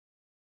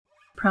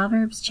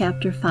Proverbs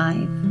chapter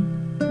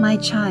 5. My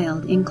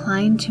child,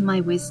 incline to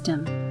my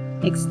wisdom,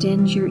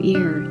 extend your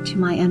ear to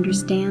my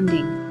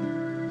understanding.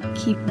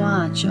 Keep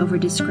watch over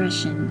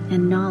discretion,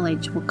 and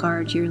knowledge will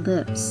guard your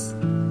lips.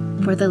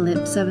 For the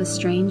lips of a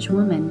strange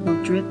woman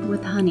will drip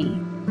with honey.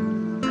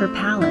 Her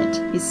palate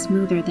is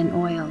smoother than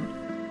oil.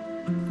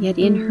 Yet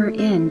in her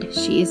end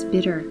she is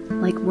bitter,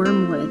 like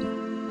wormwood.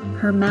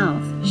 Her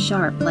mouth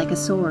sharp like a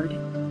sword.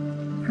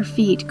 Her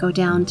feet go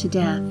down to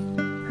death.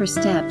 Her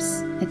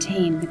steps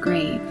attain the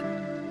grave.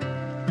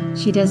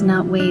 She does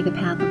not weigh the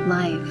path of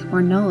life,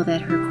 or know that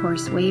her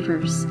course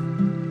wavers.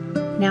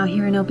 Now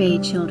hear and obey,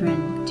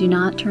 children. Do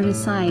not turn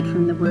aside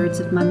from the words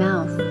of my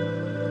mouth.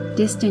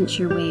 Distance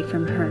your way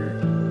from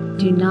her.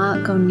 Do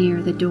not go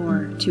near the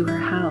door to her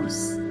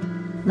house,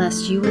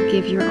 lest you will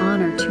give your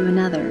honor to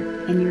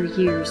another, and your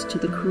years to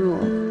the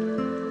cruel.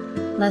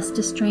 Lest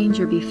a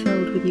stranger be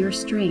filled with your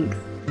strength,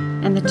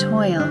 and the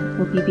toil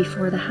will be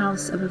before the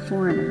house of a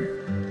foreigner.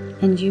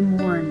 And you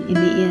mourn in the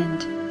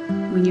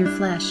end, when your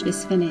flesh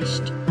is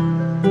finished.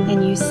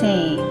 And you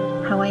say,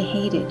 how I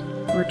hated,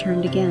 or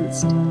turned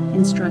against,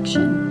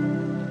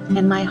 instruction,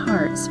 and my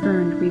heart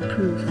spurned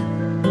reproof.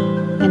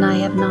 And I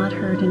have not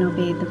heard and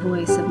obeyed the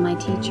voice of my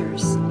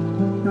teachers,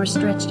 nor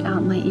stretched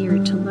out my ear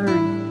to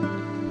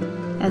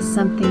learn. As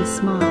something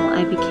small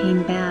I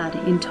became bad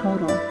in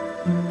total,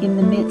 in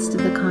the midst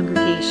of the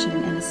congregation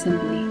and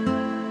assembly.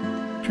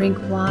 Drink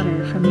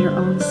water from your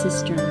own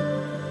cistern,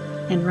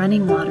 and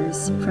running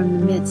waters from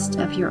the midst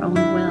of your own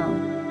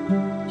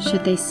well.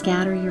 Should they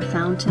scatter your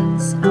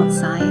fountains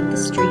outside the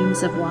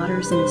streams of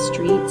waters in the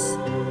streets?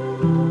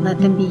 Let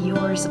them be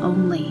yours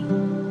only,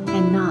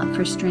 and not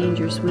for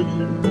strangers with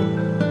you.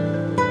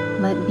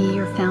 Let be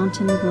your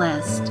fountain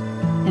blessed,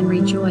 and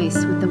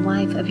rejoice with the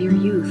wife of your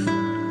youth.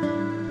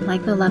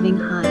 Like the loving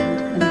hind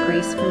and the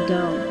graceful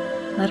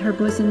doe, let her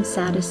bosom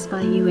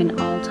satisfy you in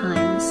all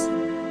times.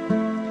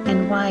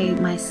 And why,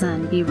 my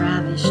son, be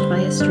ravished by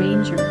a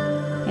stranger,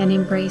 and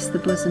embrace the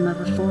bosom of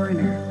a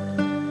foreigner?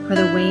 For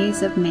the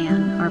ways of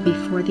man are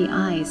before the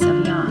eyes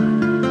of Yah,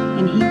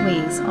 and he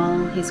weighs all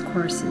his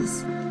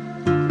courses.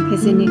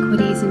 His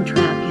iniquities entrap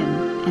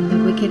him, and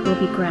the wicked will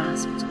be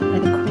grasped by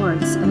the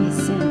cords of his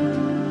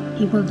sin.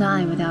 He will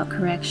die without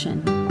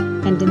correction,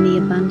 and in the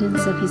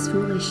abundance of his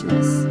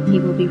foolishness he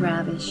will be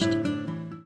ravished.